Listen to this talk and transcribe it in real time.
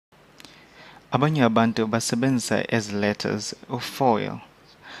Abanye abantu basebenzisa ezi letters ufoil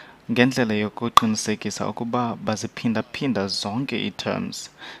ngendlela yokuqinisekisa ukuba baziphinda-phinda zonke ii-terms.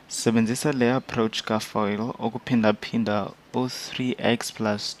 Sebenzisa le approach kafoil ukuphinda-phinda u-3x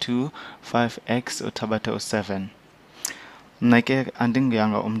plus 2, 5x uthabathe u-7. Mna ke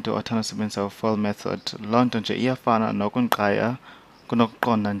andinguyanga umntu othanda usebenzisa u-foil method. Loo nto nje iyafana nokunqaya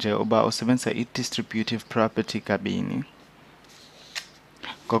kunokuqonda nje uba usebenzisa i-distributive property kabini.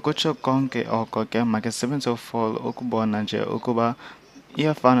 Ngokutsho konke oko ke makasebenzise u-foil ukubona nje ukuba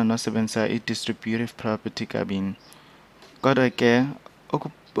iyafana nosebenzisa i-distributive property kabini. Kodwa ke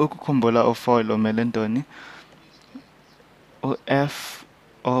ukukhumbula u-foil umele ntoni? U-F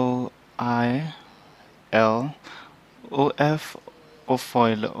O I L, u-F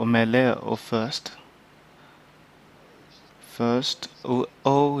u-foil umele u-first,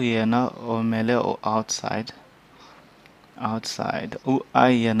 u-O yena umele u-outside,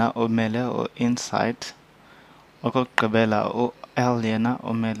 u-I yena umele u-inside, okokugqibela u-L yena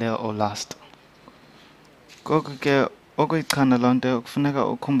umele u-last. Ngoku ke ukuyichana loo nto kufuneka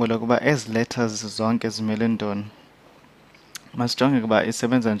ukhumbule ukuba ezi letters zonke zimele ntoni. Masijonge ukuba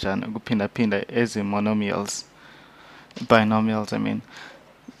isebenza njani ukuphinda-phinda ezi binomials I mean.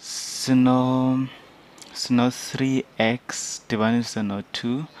 Sino-3x dibanise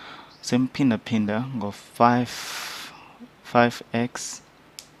no-2 simphinda-phinda ngo-5x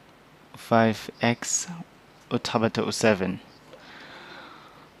uthabathe u-7.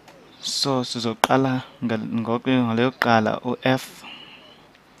 So sizoqala ngale yokuqala u-f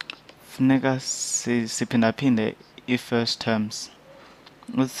funeka siphinda-phinde ii-first terms.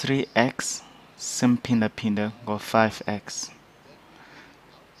 U-3x simphinda-phinde ngo-5x.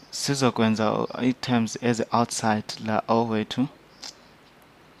 Sizokwenza ii-terms ezi-outside la O wethu.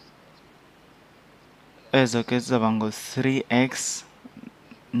 Ezo ke zizawuba ngo-3x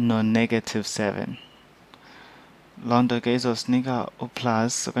no-negative 7. Loo nto ke izosinika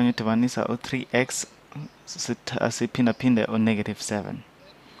u-plus okanye udibanisa u-3x siphinda-phinde u-negative 7.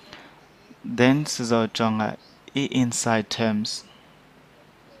 Then sizawujonga ii-inside terms.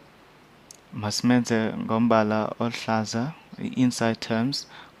 Masimenze ngombala oluhlaza ii-inside terms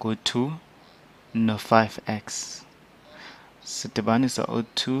ngu-2 no-5x. Sidibanisa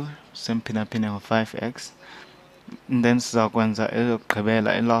u-2 simphinda-phinde ngo-5x. And then sizawukwenza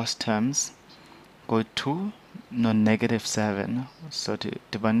ezokugqibela i-last terms ngo-2 no-negative 7. So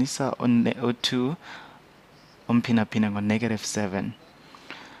dibanisa u-2 umphinda-phinde ngo-negative 7.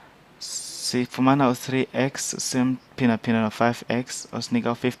 Sifumana u-3x simphinda-phinde no-5x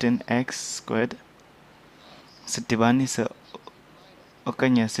osinika u-15x squared. Sidibanise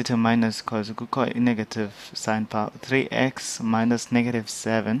okanye sithi minus because kukho i-negative sign phaa. 3x minus negative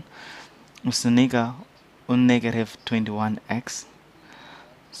 7 usinika u-negative 21x.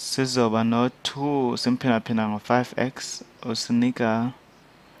 Sizoba no-2 simphinda-phinda ngo-5x usinika,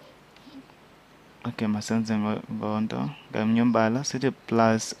 okay masenze ngonto ngamnye umbala, sithi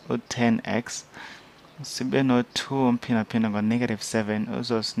plus u-10x sibe no-2 umphinda-phinda ngo-negative 7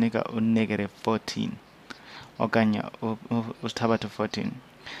 uzosinika u-negative 14 okanye usithabathe 14.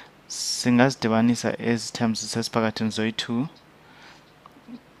 Singazidibanisa ezi terms zisesiphakathini zoyi-2,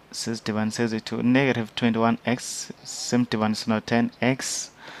 sizidibanise ezi-2. Negative 21x simdibanise no-10x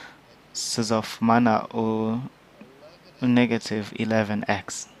sizawufumana u-negative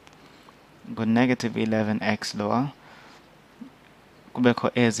 11x. Ngu-negative 11x lowa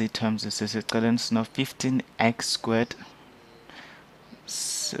kubekho ezi terms zisecaleni sino-15x squared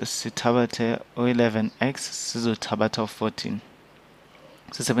sithabathe u-11x sizothabatha u-14.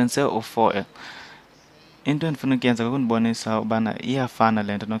 Sisebenzise u-4. Into endifuna ukuyenza kukundibonisa ubana iyafana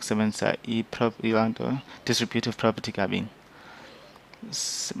le nto nokusebenzisa distributive property kabini.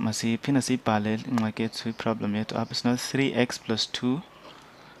 Masiphinde siyibhale ingxaki yethu, i-problem yethu apha. Sino-3x plus 2,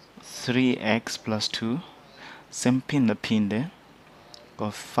 3x plus 2 simphinda-phinde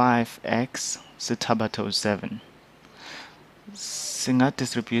ngo-5x sithabathe u-7.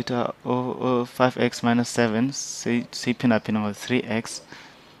 Singadistributa u-5x minus 7 siyiphinda-phinde ngo-3x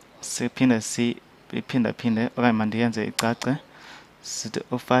siphinde siyiphinda-phinde okanye mandiyenze icace. Sithi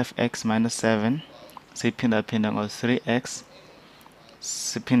u-5x minus 7 siyiphinda-phinde ngo-3x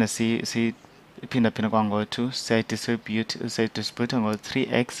siphinde siyiphinda-phinde kwango-2 siyayidistributa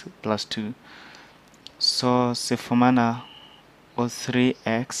ngo-3x plus 2. So sifumana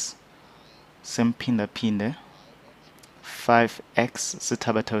u-3x simphinda-phinde 5x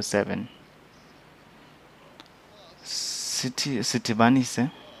sithabatha u-7. Sidibanise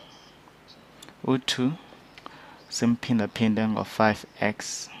u-2 simphinda-phinde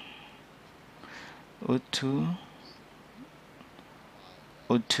ngo-5x, u-2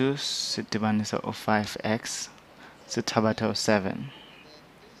 u2 sidibanisa u5x sithabatha u7.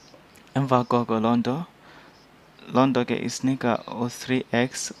 Emva koko loo nto ke isinika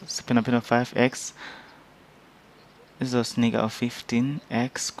u3x siphindaphinda u5x izosinika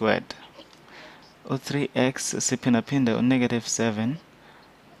u15x squared. U3x siphindaphinde u-negative 7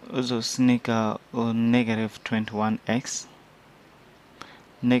 uzosinika u-negative 21x.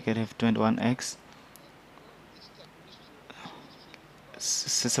 Negative 21x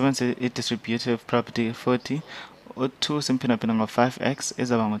sisebenzise i-distributive property futhi u2 simphindaphinda ngo-5x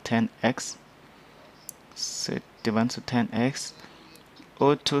izawuba ngu-10x. Sidibanisa u-10x.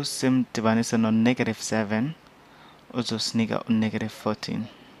 U2 simdibanise no-negative 7 uzosinika u-negative 14.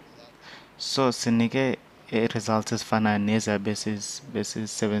 So sinike i-results ezifanayo neziya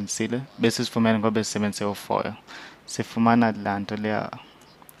besizisebenzisile besizifumene ngoba besisebenzise u-foil. Sifumana laa nto leya,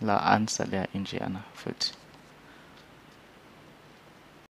 laa answer leya injeyana futhi.